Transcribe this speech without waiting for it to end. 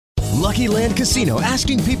Lucky Land Casino,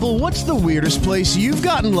 asking people, what's the weirdest place you've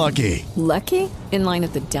gotten lucky? Lucky? In line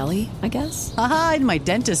at the deli, I guess? Aha, in my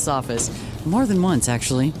dentist's office. More than once,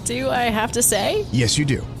 actually. Do I have to say? Yes, you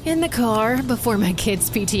do. In the car before my kids'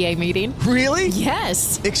 PTA meeting. Really?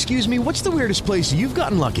 Yes. Excuse me, what's the weirdest place you've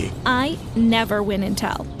gotten lucky? I never win and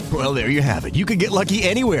tell. Well, there you have it. You can get lucky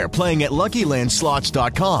anywhere, playing at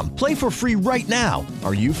LuckyLandSlots.com. Play for free right now.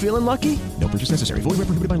 Are you feeling lucky? No purchase necessary. Void where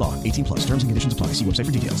prohibited by law. 18 plus. Terms and conditions apply. See website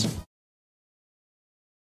for details.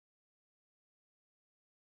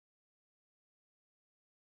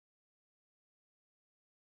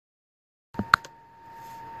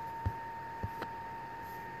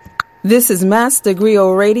 This is Master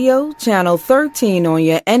Griot Radio, Channel 13 on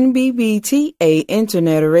your NBBTA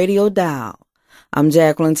Internet Radio dial. I'm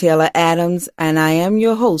Jacqueline Taylor Adams, and I am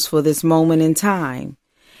your host for this moment in time.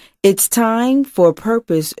 It's time for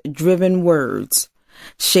purpose-driven words,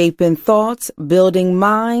 shaping thoughts, building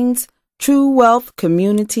minds, true wealth,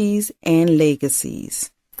 communities, and legacies.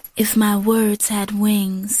 If my words had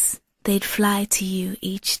wings, they'd fly to you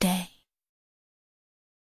each day.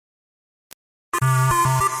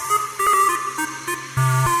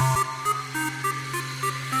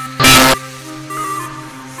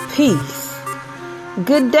 Peace.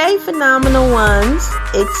 Good day, phenomenal ones.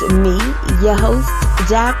 It's me, your host,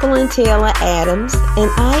 Jacqueline Taylor Adams,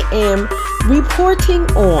 and I am reporting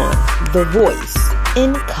on The Voice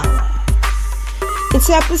in Color. It's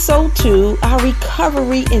episode 2, our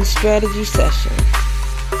recovery and strategy session.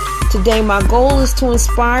 Today, my goal is to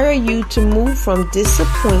inspire you to move from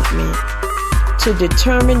disappointment to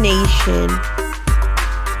determination,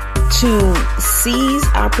 to seize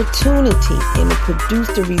opportunity and to produce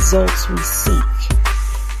the results we seek.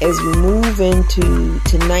 As we move into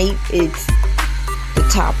tonight, it's the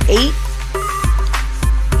top 8.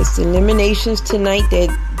 It's the eliminations tonight that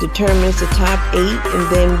determines the top 8, and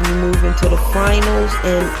then we move into the finals,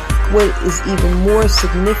 and what is even more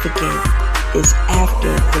significant is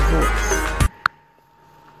after The Voice.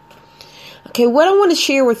 Okay, what I want to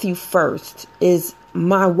share with you first is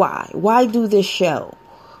my why. Why do this show?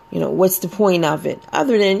 What's the point of it?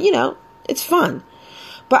 Other than, it's fun.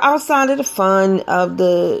 But outside of the fun of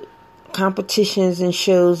the competitions and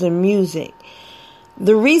shows and music,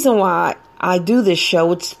 the reason why I do this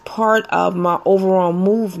show, it's part of my overall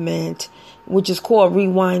movement, which is called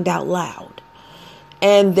Rewind Out Loud.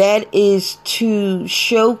 And that is to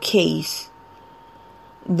showcase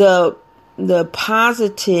the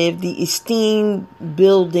positive, the esteem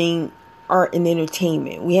building art and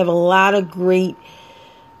entertainment. We have a lot of great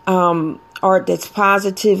art that's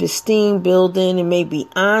positive, esteem building. It may be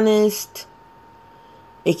honest.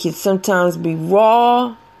 It can sometimes be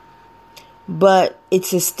raw, but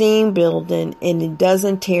it's esteem building, and it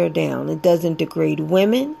doesn't tear down. It doesn't degrade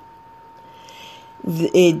women.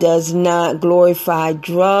 It does not glorify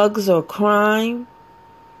drugs or crime,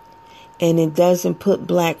 and it doesn't put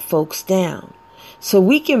black folks down. So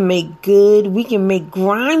we can make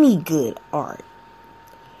grimy good art.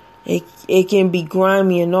 It can be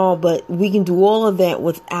grimy and all, but we can do all of that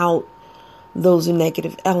without those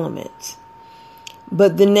negative elements.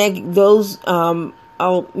 But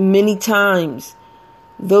many times,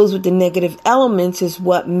 those with the negative elements is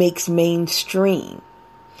what makes mainstream.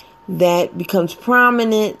 That becomes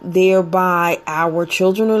prominent, thereby our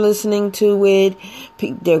children are listening to it.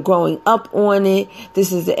 They're growing up on it.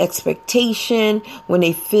 This is the expectation. When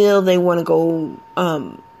they feel they want to go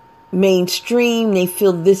mainstream, they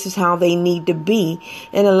feel this is how they need to be.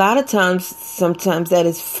 And a lot of times, sometimes that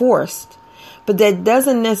is forced. But that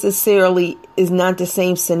doesn't necessarily is not the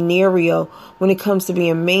same scenario when it comes to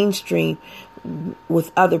being mainstream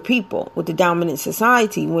with other people, with the dominant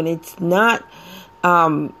society. When it's not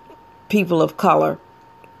people of color,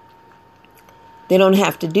 they don't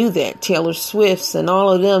have to do that. Taylor Swift's and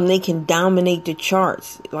all of them, they can dominate the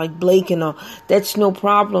charts like Blake and all. That's no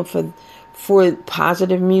problem for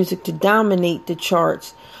positive music to dominate the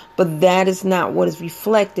charts, but that is not what is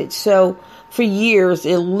reflected. So for years,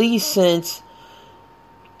 at least since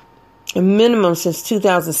a minimum since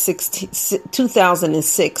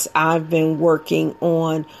 2006, I've been working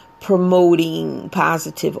on promoting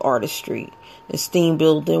positive artistry, esteem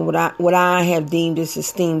building, what I have deemed as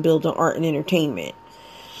esteem building art and entertainment.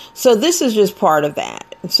 So this is just part of that.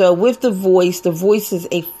 So with The Voice is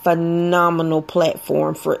a phenomenal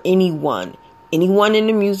platform for anyone in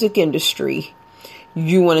the music industry.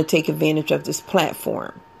 You want to take advantage of this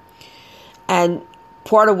platform. And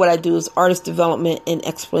part of what I do is artist development and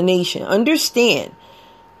explanation. Understand,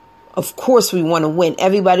 of course we want to win.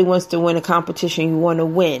 Everybody wants to win a competition. You want to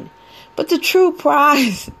win. But the true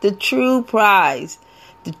prize, the true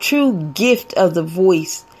gift of The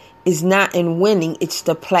Voice is not in winning, it's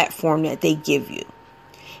the platform that they give you.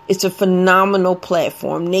 It's a phenomenal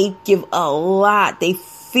platform. They give a lot. They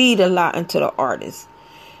feed a lot into the artists.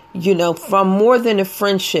 You know, from more than a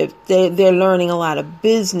friendship, they're learning a lot of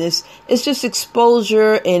business. It's just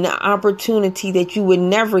exposure and opportunity that you would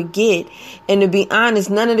never get. And to be honest,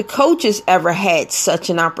 none of the coaches ever had such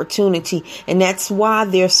an opportunity. And that's why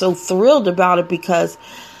they're so thrilled about it, because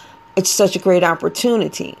it's such a great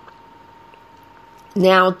opportunity.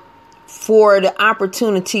 Now, for the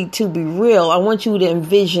opportunity to be real, I want you to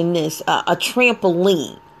envision this, a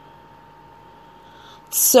trampoline.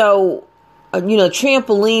 So,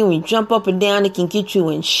 trampoline, when you jump up and down, it can get you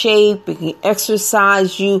in shape. It can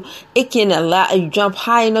exercise you. It can allow you jump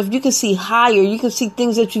high enough. You can see higher. You can see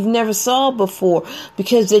things that you've never saw before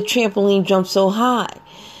because the trampoline jumps so high.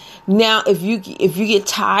 Now, if you get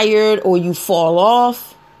tired or you fall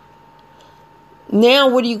off, now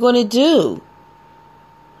what are you going to do?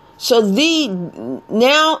 So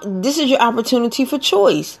now this is your opportunity for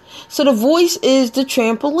choice. So the voice is the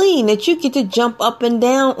trampoline that you get to jump up and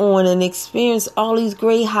down on and experience all these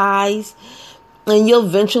great highs, and you'll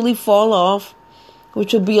eventually fall off,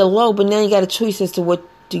 which will be a low, but now you got a choice as to what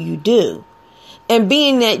do you do. And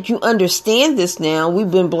being that you understand this now,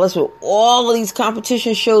 we've been blessed with all of these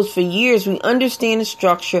competition shows for years. We understand the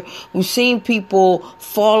structure. We've seen people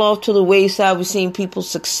fall off to the wayside. We've seen people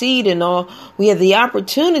succeed and all. We have the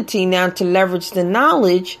opportunity now to leverage the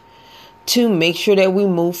knowledge to make sure that we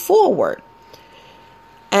move forward.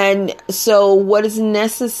 And so what is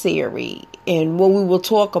necessary and what we will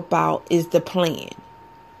talk about is the plan.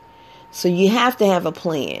 So you have to have a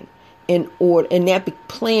plan. In order, and that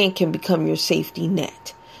plan can become your safety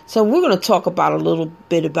net. So we're going to talk about a little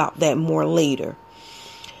bit about that more later.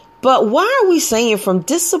 But why are we saying from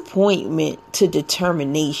disappointment to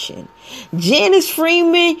determination? Janice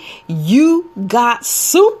Freeman, you got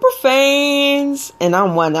super fans, and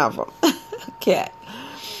I'm one of them. Okay.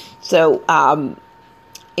 So,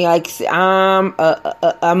 like I said, I'm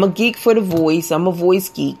a geek for the voice. I'm a voice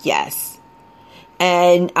geek, yes.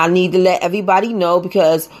 And I need to let everybody know,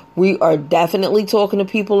 because we are definitely talking to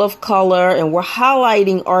people of color, and we're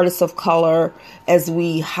highlighting artists of color as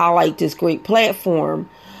we highlight this great platform.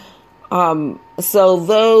 So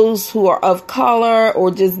those who are of color,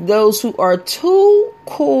 or just those who are too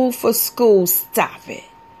cool for school, stop it.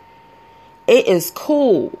 It is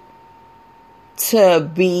cool to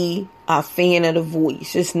be a fan of the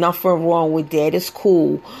voice. There's nothing wrong with that. It's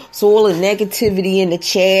cool. So all the negativity and the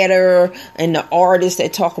chatter and the artists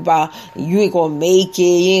that talk about you ain't gonna make it,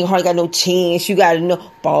 you ain't hardly got no chance, you gotta know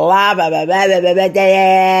blah blah blah blah blah blah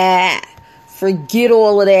blah. Forget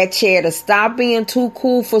all of that chatter. Stop being too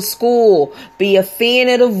cool for school. Be a fan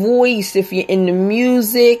of the voice. If you're into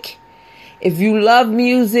music, if you love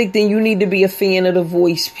music, then you need to be a fan of the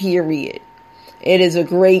voice, period. It is a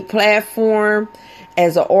great platform.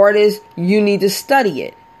 As an artist, you need to study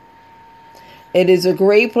it. It is a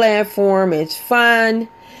great platform. It's fun.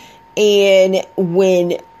 And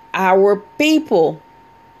when our people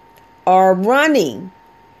are running,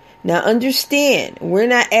 now understand, we're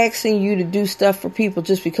not asking you to do stuff for people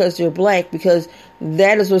just because they're black, because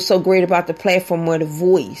that is what's so great about the platform or the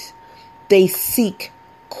voice. They seek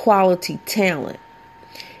quality talent.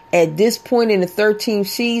 At this point in the 13th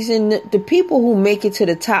season, the people who make it to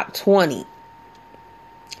the top 20,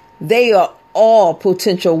 they are all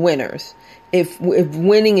potential winners. If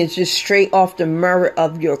winning is just straight off the merit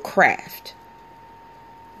of your craft.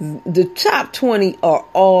 The top 20 are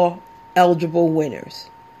all eligible winners.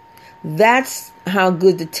 That's how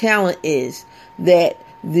good the talent is that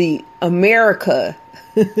the America,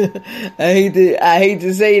 I hate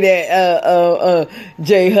to say that,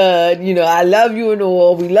 J HUD, I love you and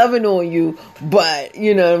all, we loving on you, but,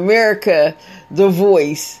 America, the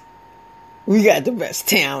voice, we got the best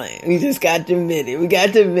talent. We just got to admit it. We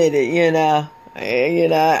got to admit it,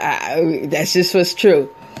 that's just what's true.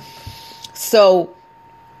 So,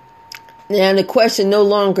 now the question no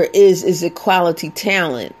longer is it quality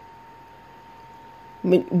talent?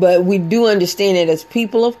 But we do understand that as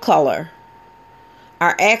people of color,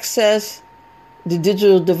 our access, the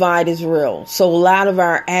digital divide is real. So a lot of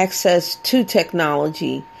our access to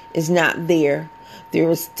technology is not there. There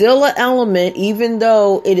is still an element, even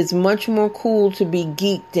though it is much more cool to be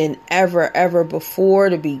geeked than ever before,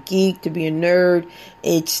 to be geeked, to be a nerd.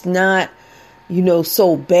 It's not,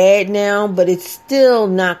 so bad now, but it's still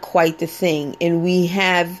not quite the thing. And we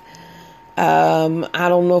have, I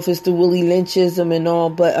don't know if it's the Willie Lynchism and all,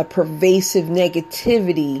 but a pervasive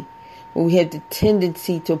negativity where we have the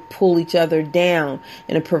tendency to pull each other down,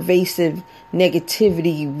 and a pervasive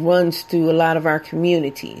negativity runs through a lot of our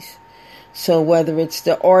communities. So whether it's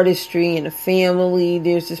the artistry and the family,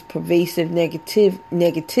 there's this pervasive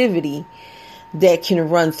negativity that can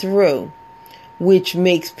run through, which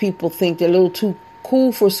makes people think they're a little too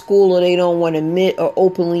cool for school, or they don't want to admit or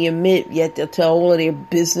openly admit, yet they'll tell all of their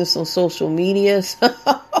business on social media. So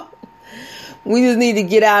we just need to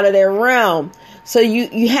get out of that realm. So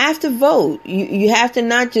you have to vote. You have to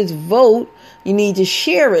not just vote. You need to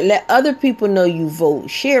share it. Let other people know you vote.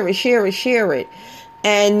 Share it.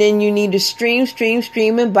 And then you need to stream,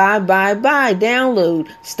 and buy, download.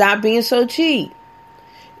 Stop being so cheap.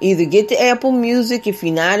 Either get the Apple Music if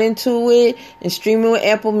you're not into it and stream it with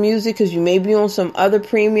Apple Music, because you may be on some other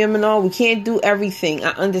premium and all. We can't do everything. I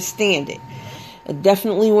understand it. I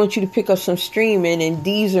definitely want you to pick up some streaming, and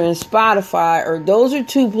Deezer and Spotify, or those are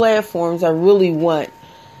two platforms I really want.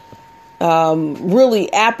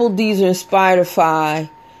 Really, Apple, Deezer, and Spotify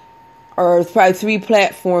are probably three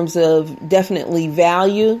platforms of definitely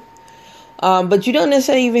value. But you don't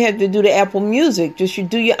necessarily even have to do the Apple Music. Just you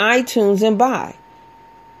do your iTunes and buy.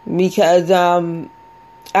 Because I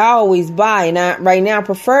always buy, and right now I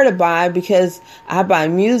prefer to buy because I buy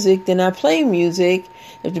music, then I play music.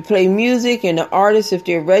 If they play music and the artists, if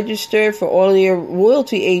they're registered for all their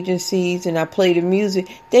royalty agencies and I play the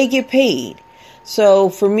music, they get paid. So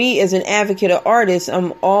for me as an advocate of artists,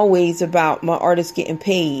 I'm always about my artists getting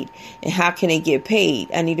paid. And how can they get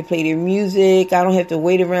paid? I need to play their music. I don't have to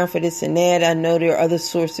wait around for this and that. I know there are other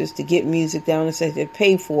sources to get music that I don't necessarily have to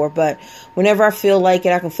pay for. But whenever I feel like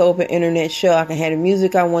it, I can throw up an internet show. I can have the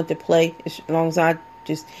music I want to play, as long as I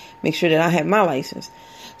just make sure that I have my license.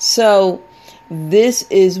 So this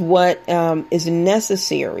is what is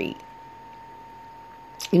necessary,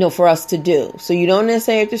 for us to do. So you don't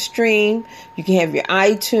necessarily have to stream. You can have your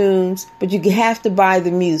iTunes, but you have to buy the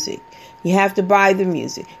music.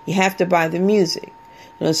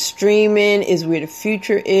 Streaming is where the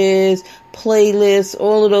future is. Playlists,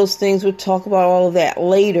 all of those things. We'll talk about all of that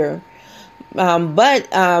later. But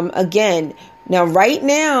again, now right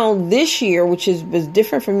now, this year, which was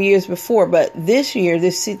different from years before, but this year,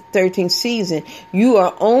 this 13th season, you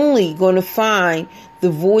are only going to find the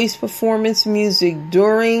voice performance music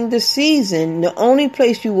during the season. The only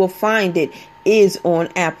place you will find it is on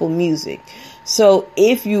Apple Music. So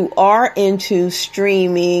if you are into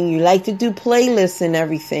streaming, you like to do playlists and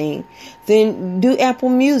everything, then do Apple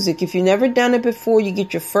Music. If you've never done it before, you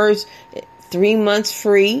get your first 3 months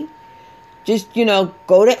free. Just,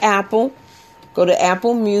 go to Apple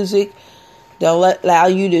Music. They'll allow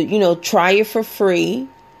you to, try it for free.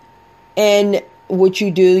 And what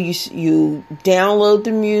you do, you download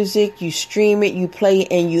the music, you stream it, you play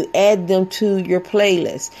it, and you add them to your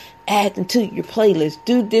playlist.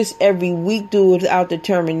 Do this every week. Do it without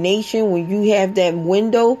determination. When you have that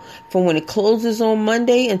window from when it closes on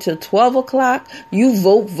Monday until 12 o'clock, you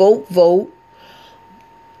vote.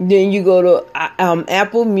 Then you go to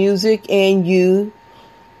Apple Music and you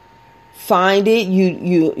find it.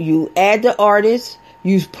 You add the artist.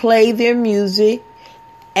 You play their music.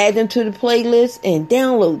 Add them to the playlist and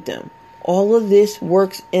download them. All of this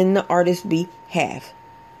works in the artist's behalf.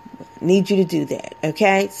 Need you to do that,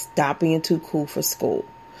 okay? Stop being too cool for school.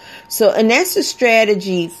 So, and that's the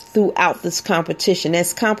strategy throughout this competition.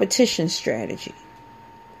 That's competition strategy.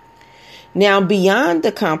 Now, beyond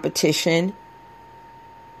the competition,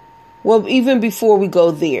 well, even before we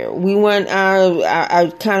go there,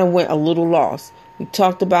 I kind of went a little lost. We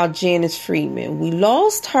talked about Janice Freeman. We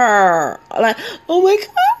lost her. Oh my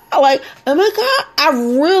God. I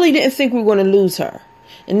really didn't think we were going to lose her.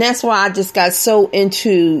 And that's why I just got so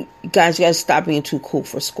into, guys, you got to stop being too cool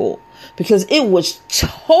for school. Because it was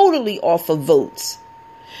totally off of votes.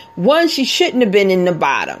 One, she shouldn't have been in the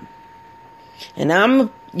bottom. And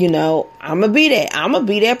I'm going to be that. I'm going to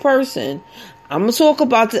be that person. I'm going to talk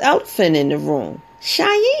about the elephant in the room.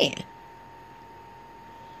 Cheyenne.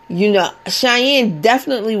 Cheyenne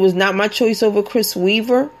definitely was not my choice over Chris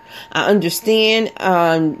Weaver. I understand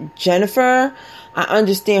Jennifer. I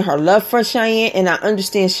understand her love for Cheyenne, and I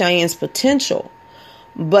understand Cheyenne's potential.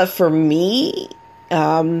 But for me,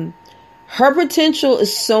 her potential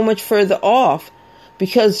is so much further off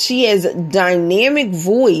because she has a dynamic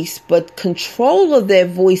voice, but control of that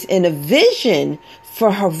voice and a vision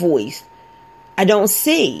for her voice I don't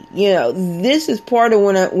see. This is part of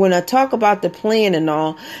when I talk about the plan and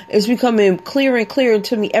all, it's becoming clearer and clearer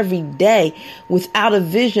to me every day. Without a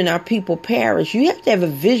vision, our people perish. You have to have a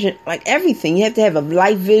vision, like everything. You have to have a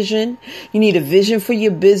life vision. You need a vision for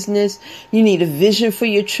your business. You need a vision for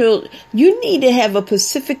your children. You need to have a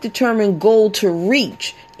specific determined goal to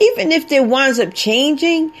reach. Even if it winds up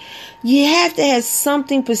changing, you have to have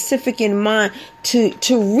something specific in mind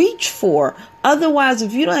to reach for. Otherwise,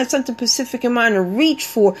 if you don't have something specific in mind to reach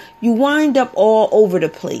for, you wind up all over the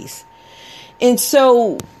place. And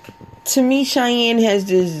so, to me, Cheyenne has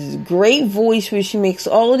this great voice where she makes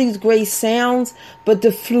all of these great sounds, but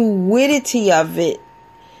the fluidity of it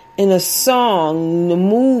in a song, the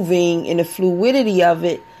moving and the fluidity of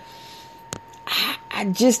it, I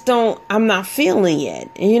just don't, I'm not feeling yet.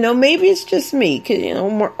 And, maybe it's just me,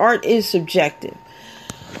 because, art is subjective.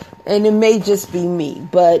 And it may just be me.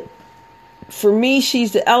 But for me,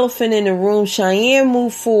 she's the elephant in the room. Cheyenne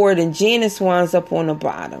moved forward and Janice winds up on the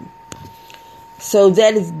bottom. So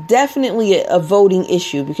that is definitely a voting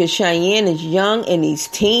issue, because Cheyenne is young and these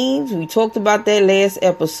teens, we talked about that last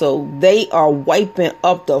episode, they are wiping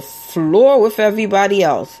up the floor with everybody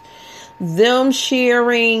else. Them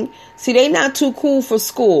sharing, see, they not too cool for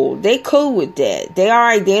school. They cool with that. They all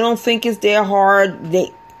right. They don't think it's that hard.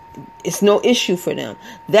 It's no issue for them.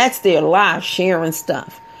 That's their life, sharing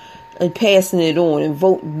stuff and passing it on and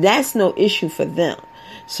vote. That's no issue for them.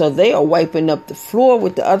 So they are wiping up the floor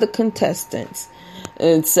with the other contestants.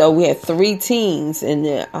 And so we have 3 teams in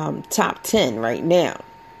the top 10 right now.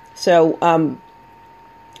 So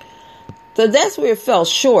that's where it fell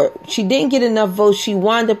short. She didn't get enough votes. She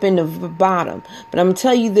wound up in the bottom. But I'm going to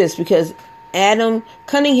tell you this, because Adam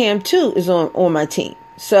Cunningham, too, is on my team.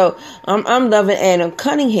 So I'm loving Adam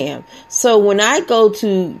Cunningham. So when I go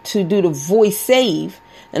to do the voice save,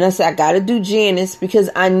 and I say I got to do Janice, because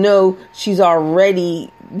I know she's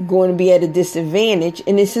already going to be at a disadvantage.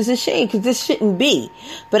 And this is a shame, because this shouldn't be.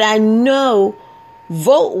 But I know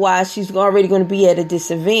vote-wise she's already going to be at a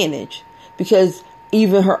disadvantage, because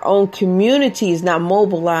even her own community is not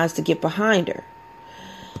mobilized to get behind her.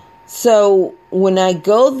 So when I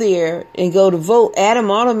go there and go to vote, Adam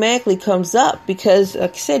automatically comes up, because,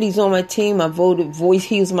 like I said, he's on my team. I voted voice.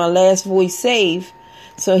 He was my last voice save.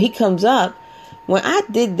 So he comes up. When I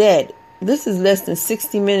did that, this is less than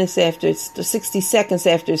 60 seconds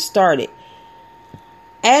after it started.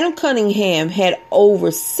 Adam Cunningham had over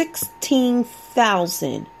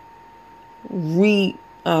 16,000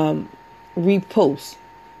 reposts.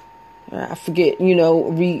 I forget,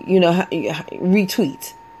 retweets.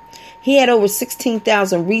 He had over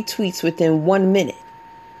 16,000 retweets within 1 minute.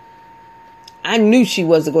 I knew she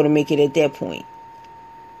wasn't going to make it at that point.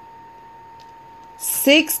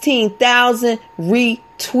 16,000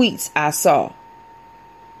 retweets I saw.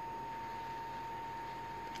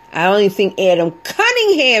 I don't even think Adam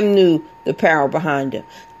Cunningham knew the power behind him.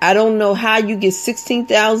 I don't know how you get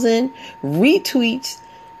 16,000 retweets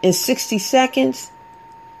in 60 seconds.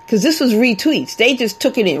 Because this was retweets. They just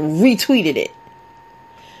took it and retweeted it.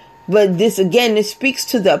 But this speaks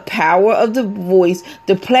to the power of the voice,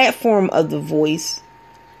 the platform of the voice.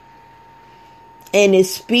 And it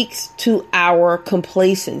speaks to our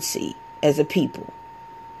complacency as a people.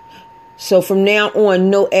 So from now on,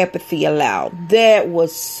 no apathy allowed. That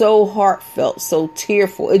was so heartfelt, so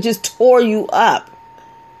tearful. It just tore you up.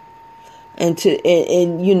 It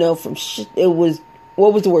was,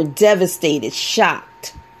 what was the word? Devastated,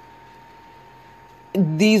 shocked.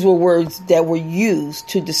 These were words that were used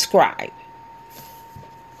to describe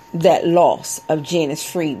that loss of Janice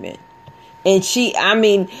Freeman. And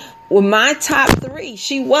with my top 3,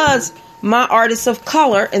 she was my artist of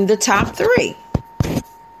color in the top 3.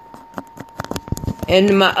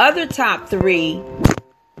 And my other top 3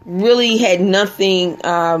 really had nothing.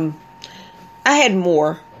 I had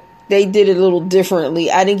more. They did it a little differently.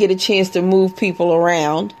 I didn't get a chance to move people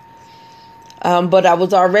around. But I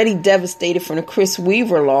was already devastated from the Chris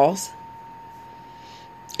Weaver loss.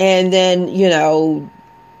 And then,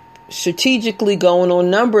 strategically going on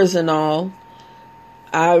numbers and all,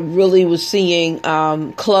 I really was seeing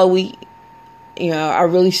Chloe. I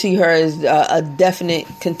really see her as a definite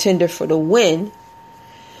contender for the win.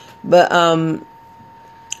 But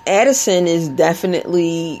Addison is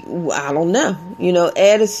definitely, I don't know.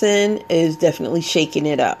 Addison is definitely shaking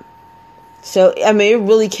it up. So, it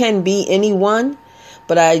really can be anyone.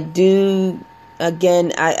 But I do,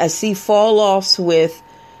 again, I see fall-offs with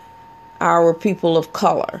our people of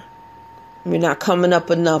color. We're not coming up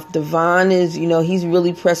enough. Devon is, he's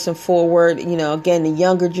really pressing forward. Again, the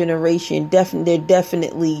younger generation, they're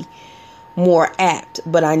definitely more apt.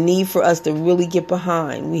 But I need for us to really get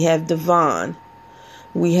behind. We have Devon.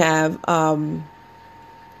 We have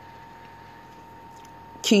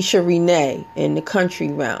Keisha Renee in the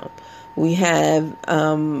country realm. We have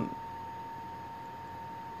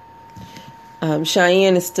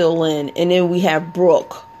Cheyenne is still in. And then we have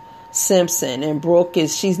Brooke Simpson. And Brooke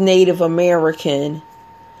she's Native American.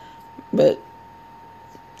 But,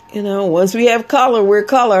 once we have color, we're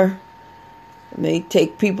color. It may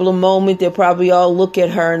take people a moment. They'll probably all look at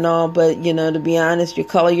her and all, but, to be honest, your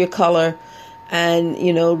color, and,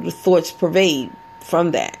 the thoughts pervade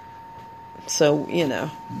from that. So,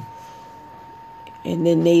 and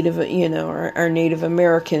then Native, our Native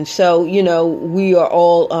Americans. So, we are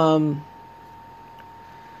all,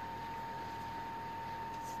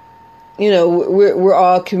 we're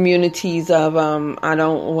all communities of, I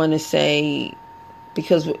don't want to say,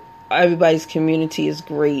 because everybody's community is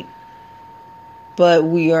great, but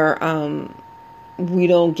we are, we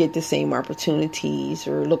don't get the same opportunities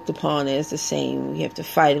or looked upon as the same. We have to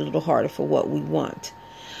fight a little harder for what we want.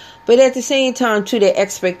 But at the same time, too, the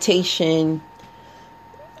expectation,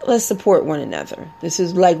 let's support one another. This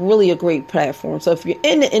is like really a great platform. So if you're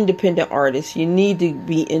into independent artists, you need to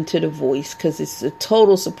be into The Voice, because it's a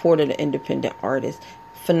total support of the independent artist.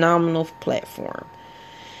 Phenomenal platform.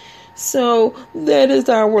 So that is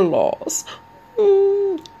our loss.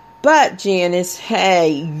 But Janice,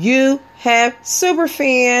 hey, you have super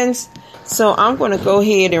fans. So I'm going to go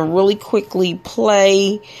ahead and really quickly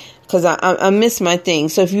play, because I missed my thing.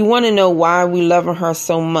 So if you want to know why we love her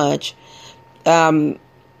so much, I'm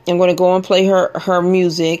going to go and play her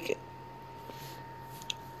music.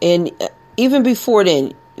 And even before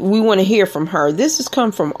then, we want to hear from her. This has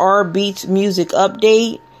come from R Beats Music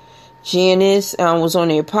Update. Janice was on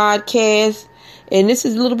their podcast. And this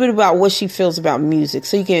is a little bit about what she feels about music,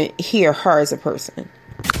 so you can hear her as a person.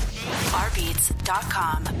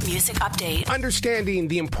 rbeats.com Music Update. Understanding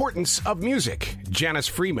the importance of music. Janice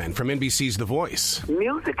Freeman from NBC's The Voice.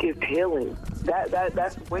 Music is healing.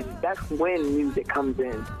 That's when music comes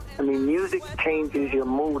in. I mean, music changes your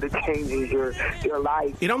mood. It changes your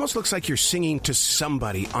life. It almost looks like you're singing to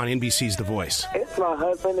somebody on NBC's The Voice. It's my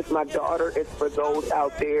husband. It's my daughter. It's for those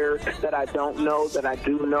out there that I don't know, that I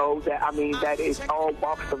do know. That is all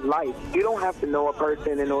walks of life. You don't have to know a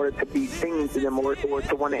person in order to be singing to them or to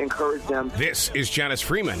want to encourage them. This is Janice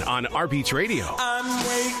Freeman on R Beats Radio. I'm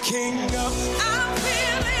waking up. I'm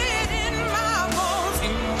feeling in my bones.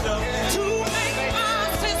 Enough to make my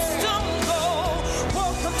system go.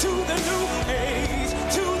 Welcome to the new age.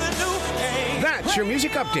 To the new age. That's your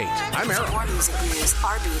music update. I'm Eric. For more music news,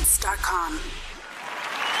 rbeats.com.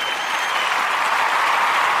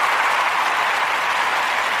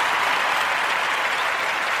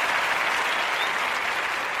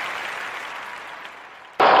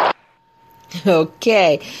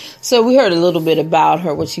 Okay, so we heard a little bit about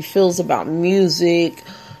her, what she feels about music,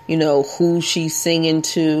 who she's singing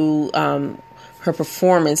to. Her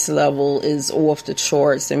performance level is off the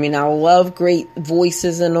charts. I mean, I love great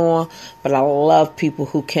voices and all, but I love people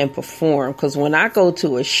who can perform, because when I go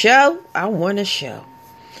to a show, I want a show.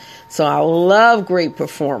 So I love great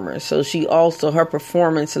performers. So her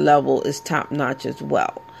performance level is top notch as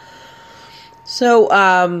well. So,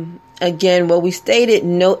 again, what we stated,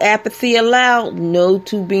 no apathy allowed, no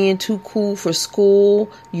to being too cool for school.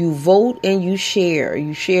 You vote and you share.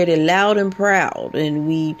 You shared it loud and proud, and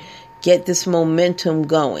we get this momentum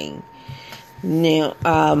going. Now,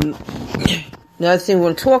 another thing we're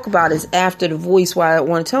going to talk about is after The Voice, why I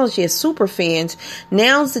want to tell her she has super fans.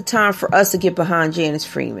 Now's the time for us to get behind Janice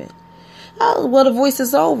Freeman. Oh, well, The Voice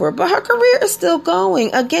is over, but her career is still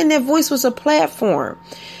going. Again, that Voice was a platform.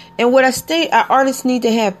 And what I state, our artists need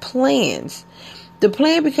to have plans. The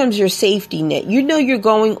plan becomes your safety net. You're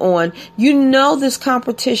going on. This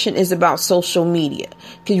competition is about social media.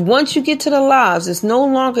 Because once you get to the lives, it's no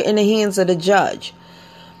longer in the hands of the judge.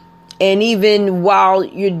 And even while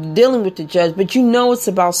you're dealing with the judge, but it's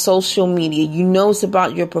about social media. It's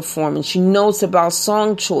about your performance. It's about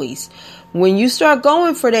song choice. When you start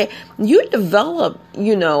going for that, you develop,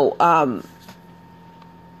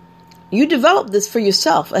 you develop this for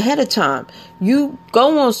yourself ahead of time. You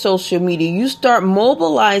go on social media. You start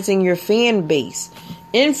mobilizing your fan base.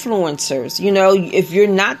 Influencers. If you're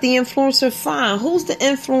not the influencer, fine. Who's the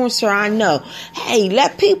influencer I know? Hey,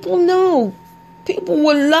 let people know. People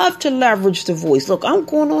would love to leverage The Voice. Look, I'm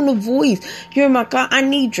going on The Voice. You're my guy. I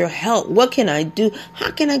need your help. What can I do?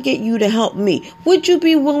 How can I get you to help me? Would you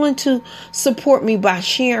be willing to support me by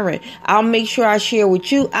sharing? I'll make sure I share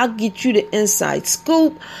with you. I'll get you the inside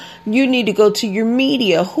scoop. You need to go to your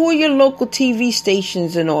media. Who are your local TV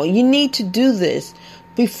stations and all? You need to do this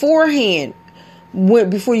beforehand,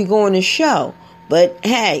 before you go on the show. But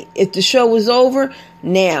hey, if the show is over,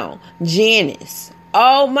 now, Janice,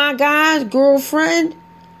 oh my God, girlfriend,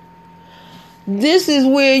 this is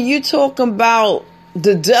where you talking about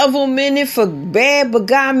the devil meant it for bad, but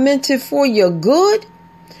God meant it for your good.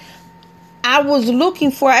 I was looking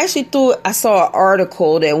for, I actually thought I saw an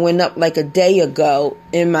article that went up like a day ago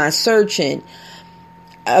in my searching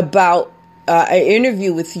about an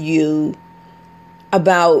interview with you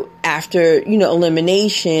about after,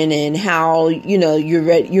 elimination and how,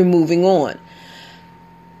 you're moving on.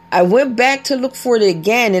 I went back to look for it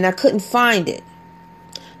again and I couldn't find it.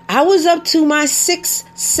 I was up to my 6th,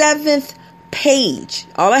 7th page.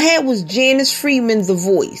 All I had was Janice Freeman, The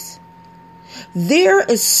Voice. There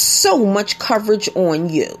is so much coverage on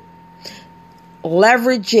you.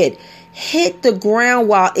 Leverage it. Hit the ground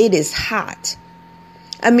while it is hot.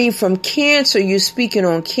 I mean, from cancer, you're speaking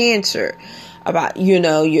on cancer. About,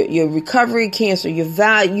 your recovery of cancer, your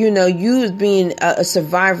value, you as being a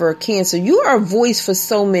survivor of cancer. You are a voice for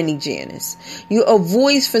so many, Janice. You're a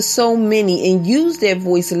voice for so many, and use that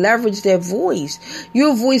voice, leverage that voice.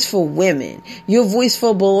 You're a voice for women. You're a voice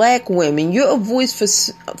for Black women. You're a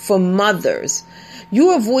voice for mothers.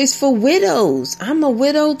 You're a voice for widows. I'm a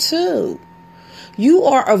widow too. You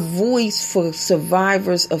are a voice for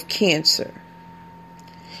survivors of cancer.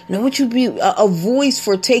 And I want you to be a voice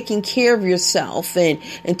for taking care of yourself and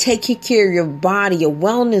taking care of your body, a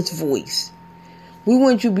wellness voice. We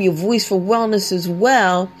want you to be a voice for wellness as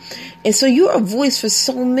well. And so you're a voice for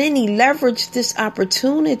so many. Leverage this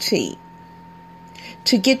opportunity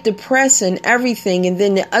to get the press and everything. And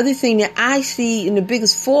then the other thing that I see in the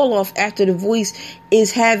biggest fall off after the voice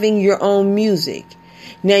is having your own music.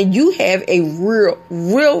 Now you have a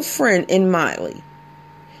real friend in Miley.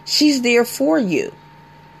 She's there for you.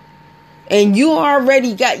 And you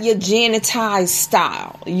already got your Janitized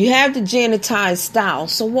style. You have the Janitized style.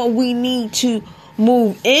 So what we need to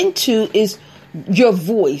move into is your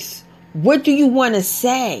voice. What do you want to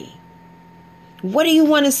say? What do you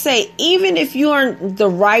want to say? Even if you aren't the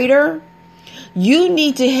writer, you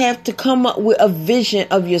need to have to come up with a vision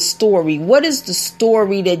of your story. What is the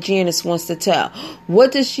story that Janice wants to tell?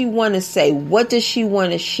 What does she want to say? What does she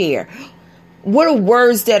want to share? What are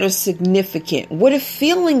words that are significant? What are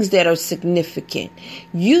feelings that are significant?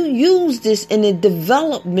 You use this in the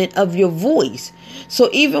development of your voice.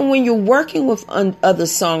 So even when you're working with other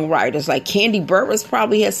songwriters, like Candy Burris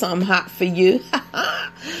probably has something hot for you.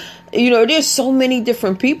 There's so many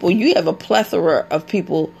different people. You have a plethora of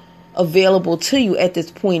people available to you at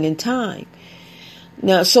this point in time.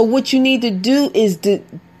 Now, so what you need to do is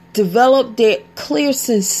develop that clear,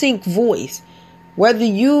 succinct voice. Whether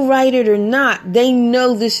you write it or not, they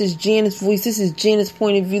know this is Janice's voice. This is Janice's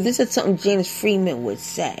point of view. This is something Janice Freeman would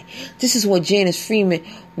say. This is what Janice Freeman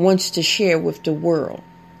wants to share with the world.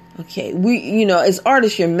 Okay. We, as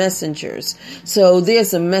artists, you're messengers. So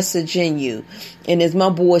there's a message in you. And as my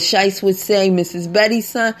boy Shice would say, Mrs. Betty's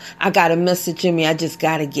son, I got a message in me. I just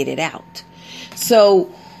got to get it out.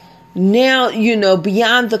 So now,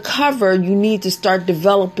 beyond the cover, you need to start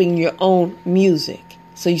developing your own music.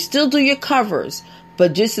 So you still do your covers,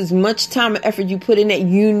 but just as much time and effort you put in it,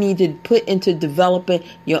 you need to put into developing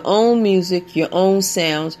your own music, your own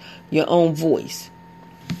sounds, your own voice.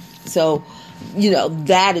 So,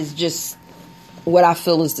 that is just what I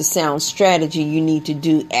feel is the sound strategy you need to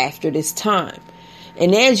do after this time.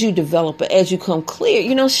 And as you develop it, as you come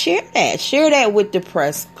clear, share that. Share that with the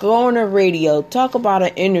press. Go on the radio. Talk about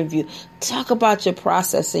an interview. Talk about your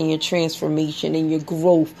process and your transformation and your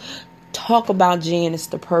growth. Talk about Janice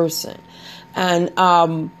the person. And,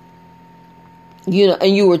 and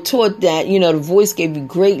you were taught that, the voice gave you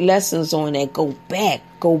great lessons on that. Go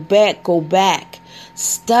back.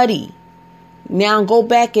 Study. Now go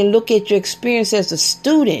back and look at your experience as a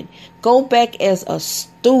student. Go back as a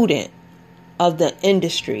student of the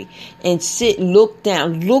industry and look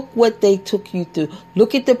down, look what they took you through.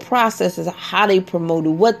 Look at the processes, how they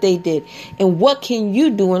promoted, what they did, and what can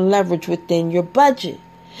you do and leverage within your budget.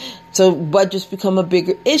 So budgets become a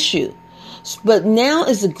bigger issue. But now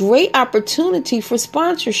is a great opportunity for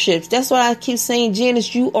sponsorships. That's why I keep saying,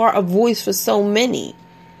 Janice, you are a voice for so many.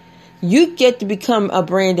 You get to become a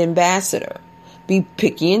brand ambassador. Be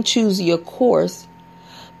picky and choosy, of course.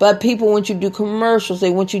 But people want you to do commercials. They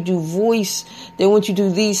want you to do voice. They want you to do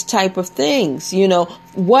these type of things.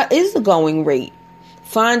 What is the going rate?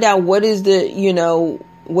 Find out what is the,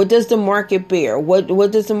 what does the market bear? What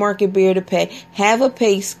does the market bear to pay? Have a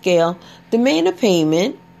pay scale. Demand a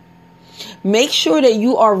payment. Make sure that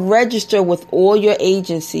you are registered with all your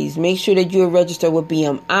agencies. Make sure that you're registered with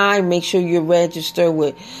BMI. Make sure you're registered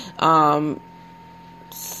with,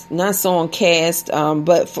 not Songcast,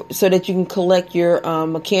 but so that you can collect your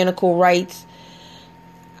mechanical rights.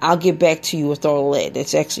 I'll get back to you with all that.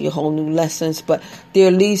 That's actually a whole new lessons, but there are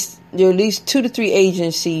at least 2 to 3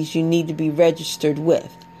 agencies you need to be registered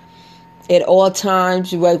with at all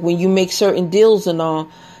times. Like when you make certain deals and all,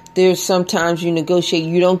 There's sometimes you negotiate.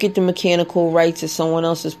 You don't get the mechanical rights if someone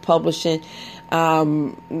else is publishing.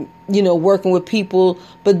 Working with people,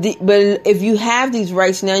 but if you have these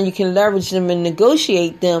rights now, you can leverage them and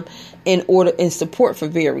negotiate them in support for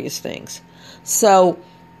various things. So,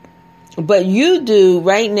 but you do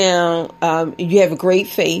right now. You have a great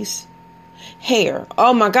face, hair.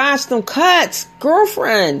 Oh my gosh, them cuts,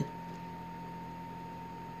 girlfriend.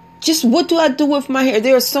 Just what do I do with my hair?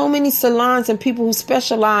 There are so many salons and people who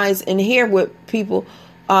specialize in hair with people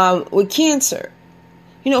with cancer.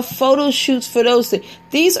 Photo shoots for those things.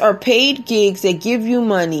 These are paid gigs that give you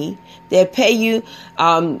money, that pay you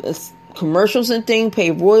commercials and things,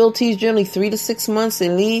 pay royalties, generally 3 to 6 months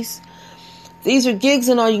at least. These are gigs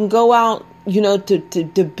and all. You can go out,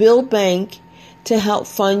 to build bank to help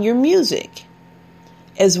fund your music.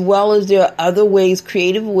 As well as there are other ways,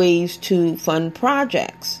 creative ways to fund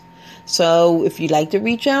projects. So if you'd like to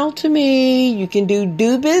reach out to me, you can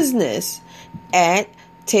do business at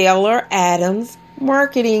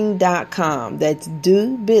TaylorAdamsMarketing.com. That's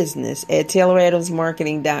do business at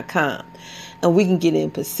TaylorAdamsMarketing.com. And we can get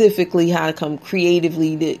in specifically how to come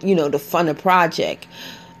creatively to fund a project.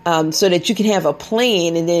 So that you can have a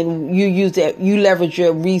plan, and then you use that, you leverage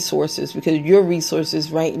your resources, because your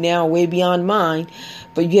resources right now are way beyond mine,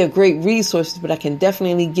 but you have great resources, but I can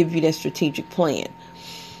definitely give you that strategic plan.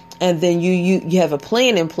 And then you have a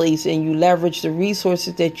plan in place, and you leverage the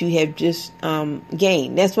resources that you have just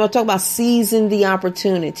gained. That's what I talk about, seizing the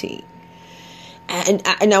opportunity.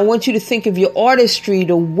 And I want you to think of your artistry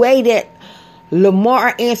the way that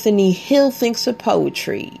Lamar Anthony Hill thinks of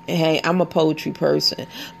poetry. Hey, I'm a poetry person,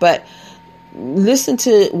 but listen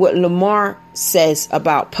to what Lamar says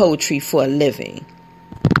about poetry for a living.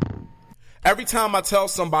 Every time I tell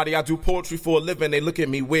somebody I do poetry for a living, they look at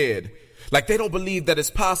me weird. Like they don't believe that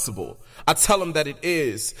it's possible. I tell them that it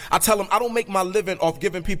is. I tell them I don't make my living off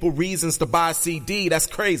giving people reasons to buy a CD. That's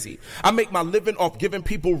crazy. I make my living off giving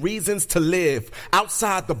people reasons to live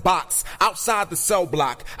outside the box, outside the cell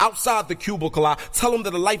block, outside the cubicle. I tell them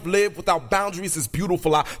that a life lived without boundaries is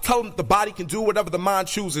beautiful. I tell them that the body can do whatever the mind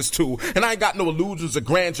chooses to. And I ain't got no illusions of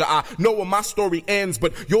grandeur. I know where my story ends,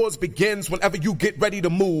 but yours begins whenever you get ready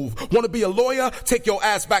to move. Want to be a lawyer? Take your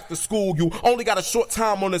ass back to school. You only got a short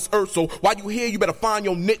time on this earth, so while you here, you better find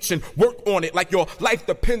your niche and work on it like your life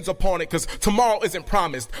depends upon it, because tomorrow isn't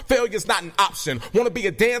promised. Failure's not an option. Want to be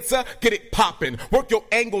a dancer? Get it poppin'. Work your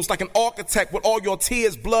angles like an architect with all your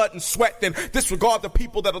tears, blood, and sweat. Then disregard the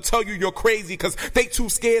people that'll tell you you're crazy because they too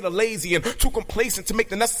scared or lazy and too complacent to make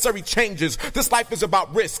the necessary changes. This life is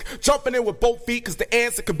about risk. Jumping in with both feet because the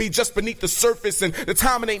answer could be just beneath the surface, and the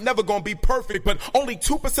timing ain't never gonna be perfect, but only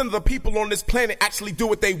 2% of the people on this planet actually do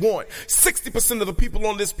what they want. 60% of the people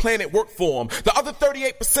on this planet work for them. The other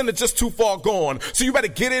 38% are just too far gone. So you better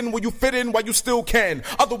get in where you fit in while you still can.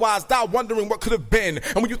 Otherwise, die wondering what could have been.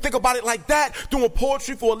 And when you think about it like that, doing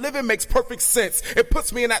poetry for a living makes perfect sense. It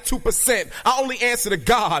puts me in that 2%. I only answer to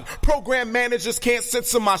God. Program managers can't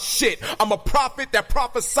censor my shit. I'm a prophet that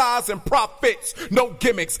prophesies and profits. No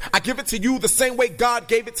gimmicks. I give it to you the same way God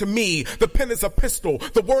gave it to me. The pen is a pistol.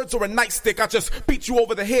 The words are a nightstick. I just beat you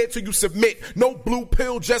over the head till you submit. No blue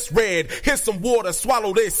pill, just red. Here's some water.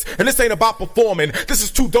 Swallow this. And this ain't about performing. This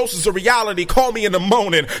is 2 doses of reality. Call me in the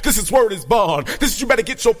morning. This is word is bond. This is you better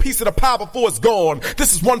get your piece of the pie before it's gone.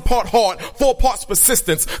 This is 1 part heart, 4 parts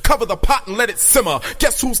persistence. Cover the pot and let it simmer.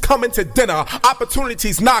 Guess who's coming to dinner?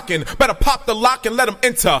 Opportunities knocking. Better pop the lock and let them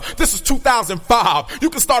enter. This is 2005. You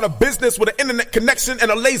can start a business with an internet connection and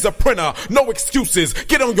a laser printer. No excuses.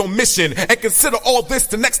 Get on your mission and consider all this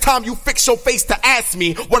the next time you fix your face to ask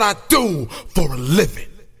me what I do for a living.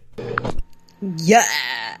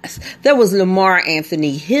 Yes, that was Lamar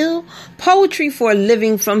Anthony Hill, Poetry for a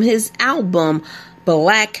Living, from his album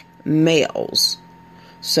Black Males.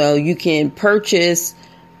 So you can purchase,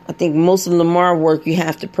 I think most of Lamar work you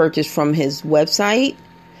have to purchase from his website,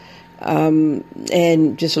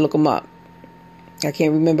 and just look him up. I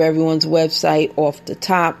can't remember everyone's website off the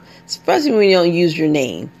top, especially when you don't use your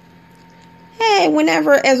name. Hey,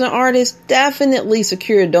 whenever as an artist, definitely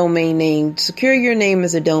secure a domain name. Secure your name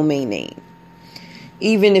as a domain name.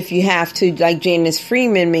 Even if you have to, like Janice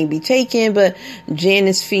Freeman may be taken, but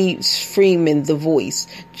Janice Freeman, the voice.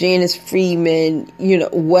 Janice Freeman,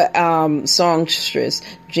 songstress.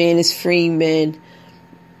 Janice Freeman,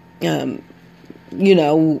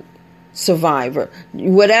 survivor.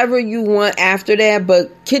 Whatever you want after that,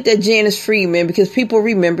 but get that Janice Freeman, because people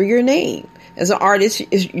remember your name. As an artist,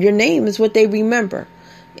 your name is what they remember.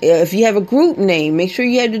 If you have a group name, make sure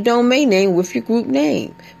you have the domain name with your group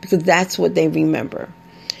name, because that's what they remember.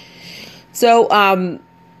 So,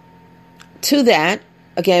 to that,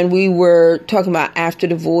 again, we were talking about after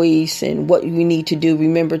the voice and what we need to do.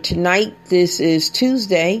 Remember, tonight, this is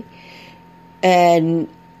Tuesday, and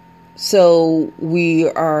so we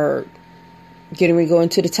are getting ready to go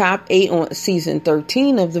into the top 8 on season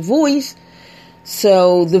 13 of The Voice.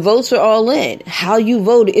 So the votes are all in. How you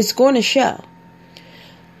voted, it's going to show.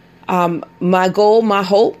 My goal, my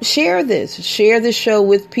hope, share this show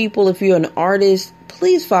with people. If you're an artist,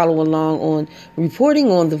 please follow along on reporting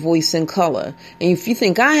on The Voice in Color. And if you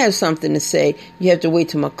think I have something to say, you have to wait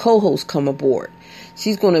till my co-host come aboard.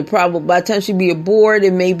 She's going to probably, by the time she be aboard,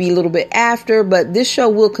 it may be a little bit after, but this show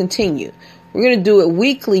will continue. We're going to do it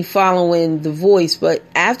weekly following The Voice, but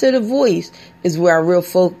after The Voice is where our real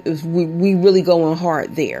focus, we really going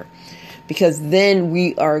hard there. Because then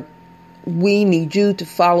we need you to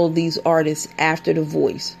follow these artists after The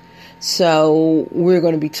Voice. So we're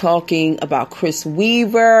going to be talking about Chris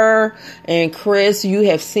Weaver. And Chris, you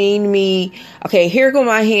have seen me. Okay, here go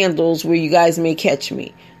my handles where you guys may catch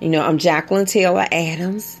me. You know, I'm Jacqueline Taylor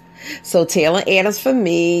Adams. So Taylor Adams for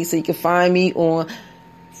me. So you can find me on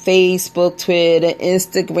Facebook, Twitter,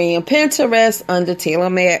 Instagram, Pinterest under Taylor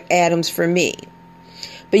Adams for me.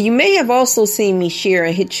 But you may have also seen me share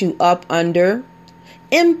and hit you up under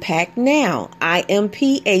Impact Now,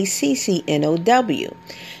 IMPACCNOW.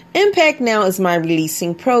 Impact Now is my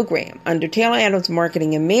releasing program. Under Taylor Adams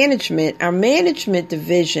Marketing and Management, our management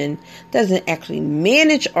division doesn't actually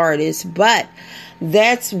manage artists, but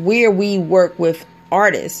that's where we work with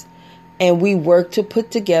artists. And we work to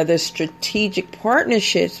put together strategic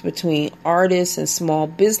partnerships between artists and small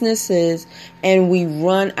businesses. And we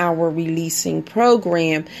run our releasing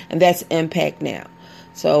program, and that's Impact Now.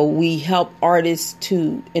 So we help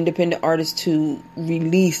independent artists to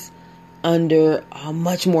release under a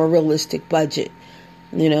much more realistic budget.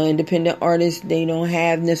 You know, independent artists, they don't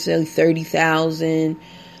have necessarily $30,000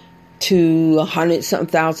 to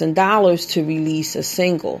 $100,000 to release a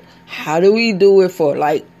single. How do we do it for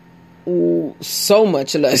so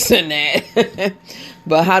much less than that?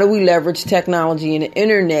 But how do we leverage technology and the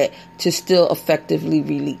internet to still effectively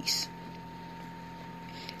release?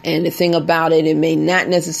 And the thing about it, it may not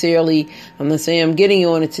necessarily, I'm not saying I'm getting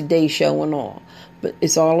you on a Today Show and all, but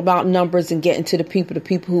it's all about numbers and getting to the people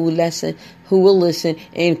who will listen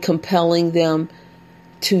and compelling them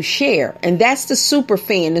to share. And that's the super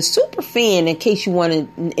fan. The super fan, in case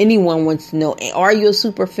anyone wants to know, are you a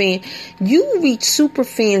super fan? You reach super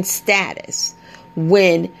fan status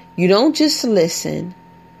when you don't just listen,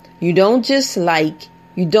 you don't just like,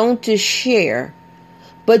 you don't just share,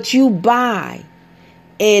 but you buy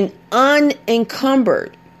an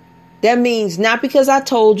unencumbered. That means not because I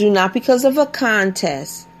told you, not because of a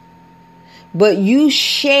contest, but you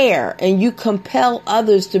share and you compel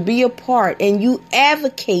others to be a part, and you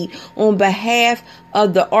advocate on behalf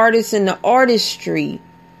of the artists and the artistry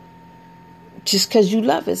just because you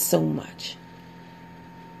love it so much.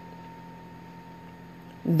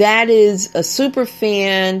 That is a super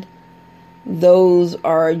fan. Those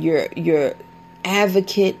are your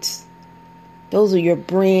advocates. Those are your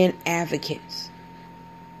brand advocates.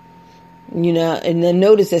 You know, and then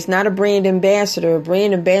notice that's not a brand ambassador. A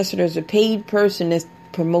brand ambassador is a paid person that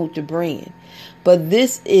promotes the brand. But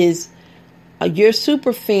this is, your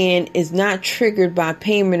super fan is not triggered by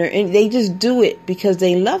payment, they just do it because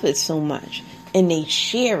they love it so much. And they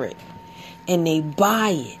share it. And they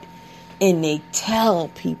buy it. And they tell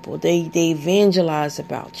people. They evangelize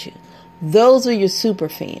about you. Those are your super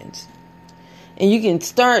fans. And you can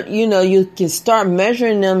start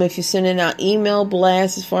measuring them if you're sending out email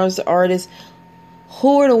blasts as far as the artists.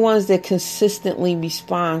 Who are the ones that consistently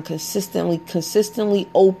respond, consistently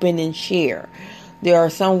open and share? There are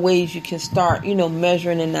some ways you can start,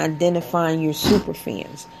 measuring and identifying your super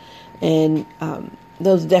fans. And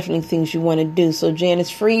those are definitely things you want to do. So Janice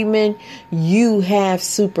Freeman, you have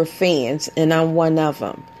super fans, and I'm one of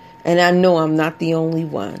them. And I know I'm not the only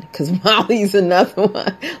one, because Miley's another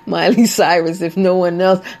one. Miley Cyrus, if no one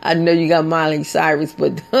else, I know you got Miley Cyrus,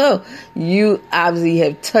 but you obviously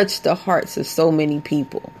have touched the hearts of so many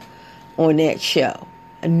people on that show.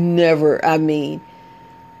 The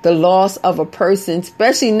loss of a person,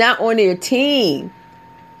 especially not on their team.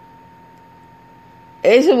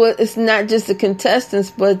 It's not just the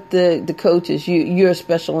contestants, but the coaches. You're a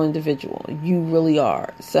special individual. You really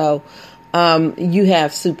are. So, you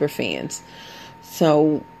have super fans.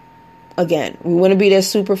 So again, we want to be that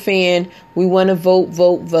super fan. We want to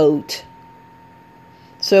vote.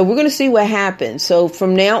 So we're going to see what happens. So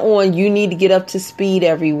from now on, you need to get up to speed,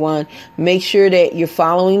 everyone. Make sure that you're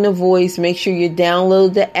following The Voice. Make sure you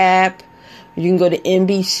download the app. You can go to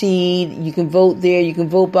NBC. You can vote there. You can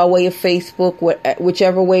vote by way of Facebook,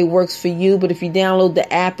 whichever way works for you. But if you download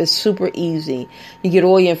the app, it's super easy. You get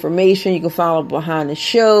all your information. You can follow behind the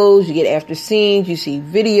shows. You get after scenes. You see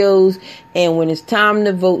videos. And when it's time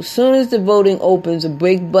to vote, soon as the voting opens, a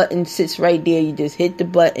big button sits right there. You just hit the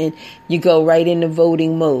button. You go right into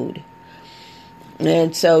voting mode.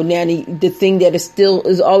 And so now the thing that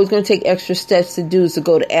is always going to take extra steps to do is to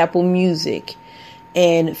go to Apple Music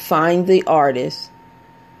and find the artist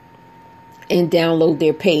and download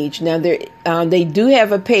their page. Now they do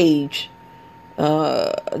have a page.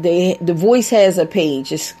 The Voice has a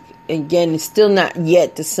page. It's still not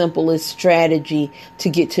yet the simplest strategy to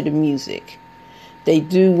get to the music. They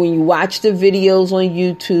do when you watch the videos on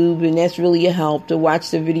YouTube, and that's really a help to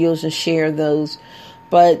watch the videos and share those.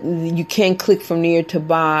 But you can click from there to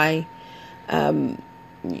buy.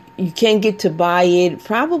 You can get to buy it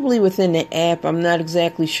probably within the app. I'm not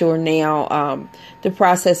exactly sure now. The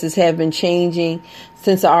processes have been changing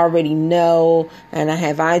since I already know, and I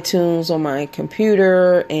have iTunes on my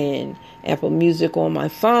computer and Apple Music on my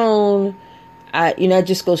phone. I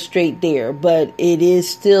just go straight there. But it is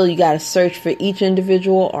still, you got to search for each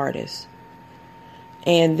individual artist,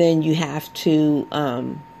 and then you have to,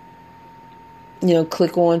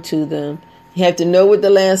 click on to them. You have to know what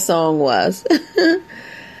the last song was.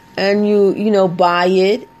 And you buy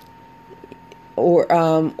it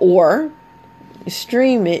or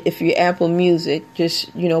stream it if you're Apple Music.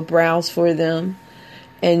 Just, browse for them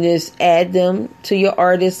and just add them to your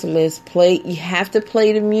artist list. You have to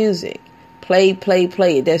play the music. Play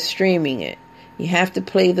it. That's streaming it. You have to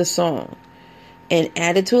play the song and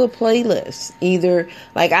add it to a playlist. Either,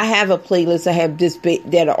 like I have a playlist, I have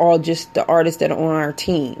that are all just the artists that are on our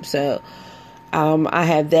team. So I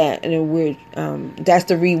have that, and that's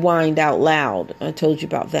the Rewind Out Loud. I told you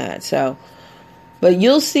about that. So, but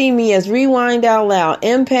you'll see me as Rewind Out Loud,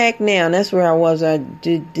 Impact Now. That's where I was. I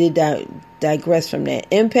did digress from that.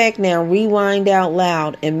 Impact Now, Rewind Out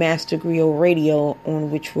Loud, and Master Griot Radio,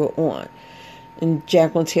 on which we're on, and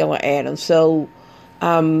Jacqueline Taylor Adams. So,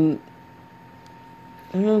 I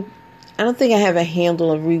don't think I have a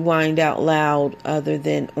handle of Rewind Out Loud other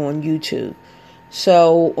than on YouTube.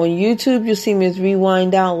 So on YouTube, you'll see me as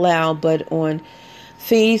Rewind Out Loud, but on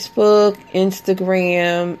Facebook,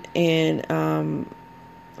 Instagram, and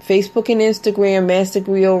Master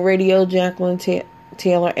Griot Radio, Jacqueline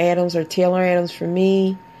Taylor Adams, or Taylor Adams for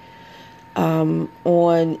me. On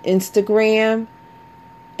Instagram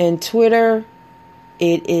and Twitter,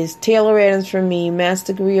 it is Taylor Adams for me,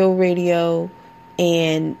 Master Griot Radio,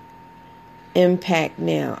 and Impact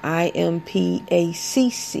Now,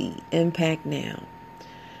 IMPACC, Impact Now.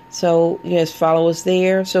 So, yes, follow us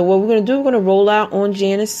there. So what we're going to do, we're going to roll out on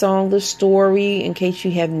Janice's song, The Story, in case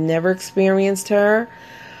you have never experienced her.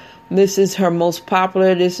 This is her most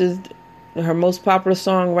popular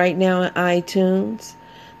song right now in iTunes.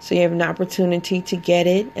 So you have an opportunity to get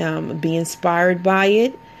it, be inspired by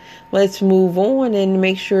it. Let's move on and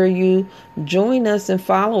make sure you join us and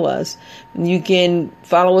follow us. You can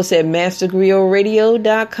follow us at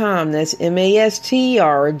mastergriotradio.com. That's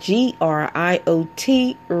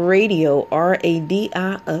MasterGriot Radio,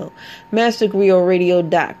 RADIO.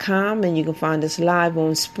 Mastergriotradio.com, and you can find us live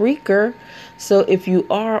on Spreaker. So if you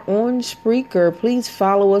are on Spreaker, please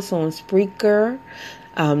follow us on Spreaker.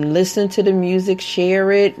 Listen to the music,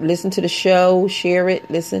 share it, listen to the show, share it,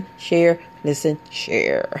 listen, share.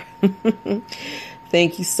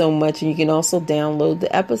 Thank you so much. And you can also download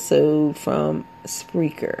the episode from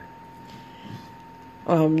Spreaker.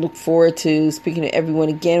 Look forward to speaking to everyone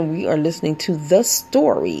again. We are listening to The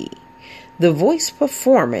Story, the voice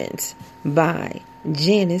performance by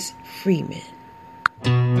Janice Freeman.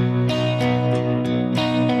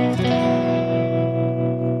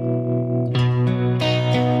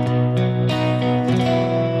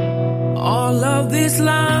 All of these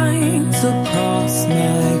lines across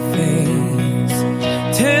my face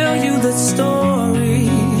tell you the story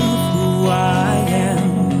of who I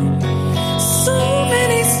am. So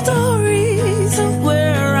many stories of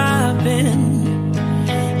where I've been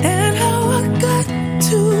and how I got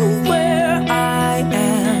to where I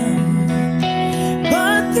am.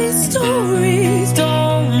 But these stories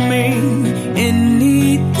don't mean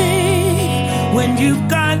anything when you've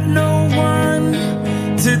got no one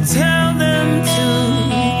to tell them to.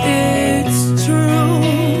 It's true.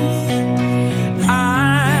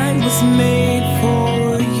 I was made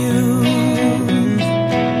for you.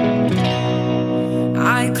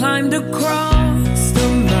 I climbed across the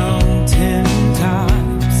mountain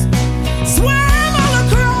tops, swam all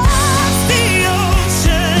across the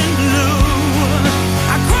ocean blue.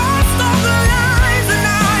 I crossed all the lines and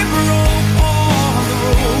I broke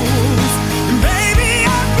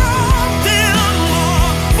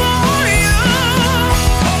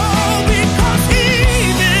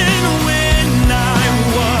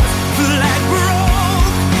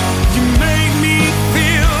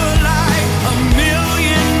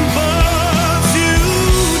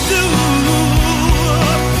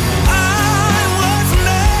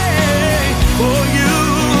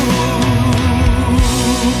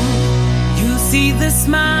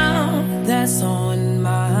smile that's on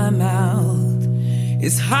my mouth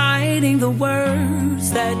is hiding the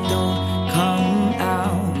words that don't come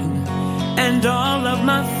out. And all of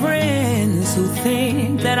my friends who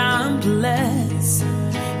think that I'm blessed,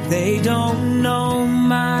 they don't know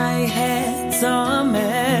my head's a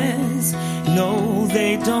mess. No,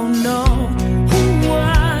 they don't know who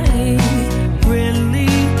I really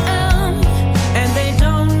am. And they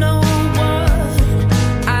don't know what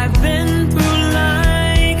I've been through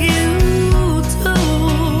like you do.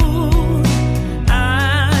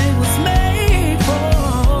 I was made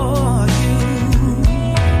for you.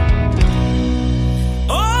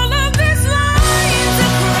 All of these lines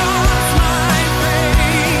across my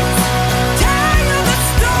face tell you the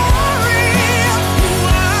story of who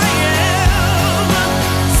I am.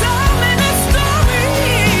 So many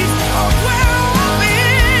stories of where I've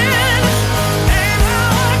been and how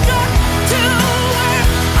I got to where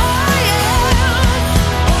I am.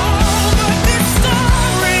 Oh, but these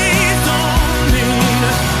stories don't mean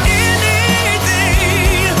anything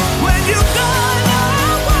when you got no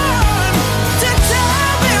one to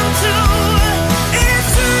tell them to.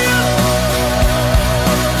 It's you.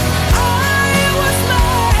 I was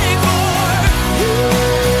made for you.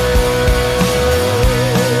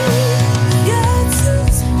 Yes,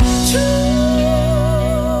 it's true.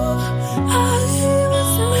 I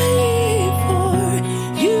was made for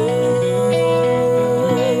you.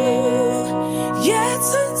 Yes,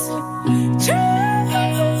 it's true.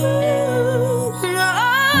 I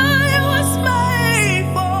was made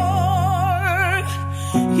for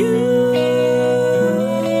you.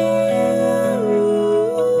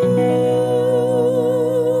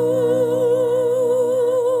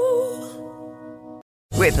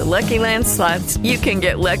 With the Lucky Land Slots, you can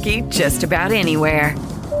get lucky just about anywhere.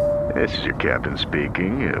 This is your captain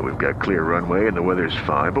speaking. We've got clear runway and the weather's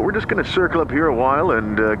fine, but we're just going to circle up here a while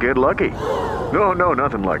and get lucky. No,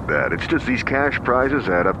 nothing like that. It's just these cash prizes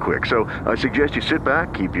add up quick. So I suggest you sit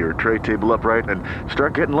back, keep your tray table upright, and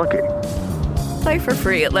start getting lucky. Play for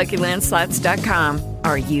free at LuckyLandSlots.com.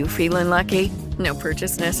 Are you feeling lucky? No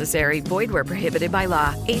purchase necessary. Void where prohibited by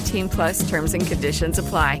law. 18+ terms and conditions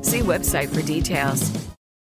apply. See website for details.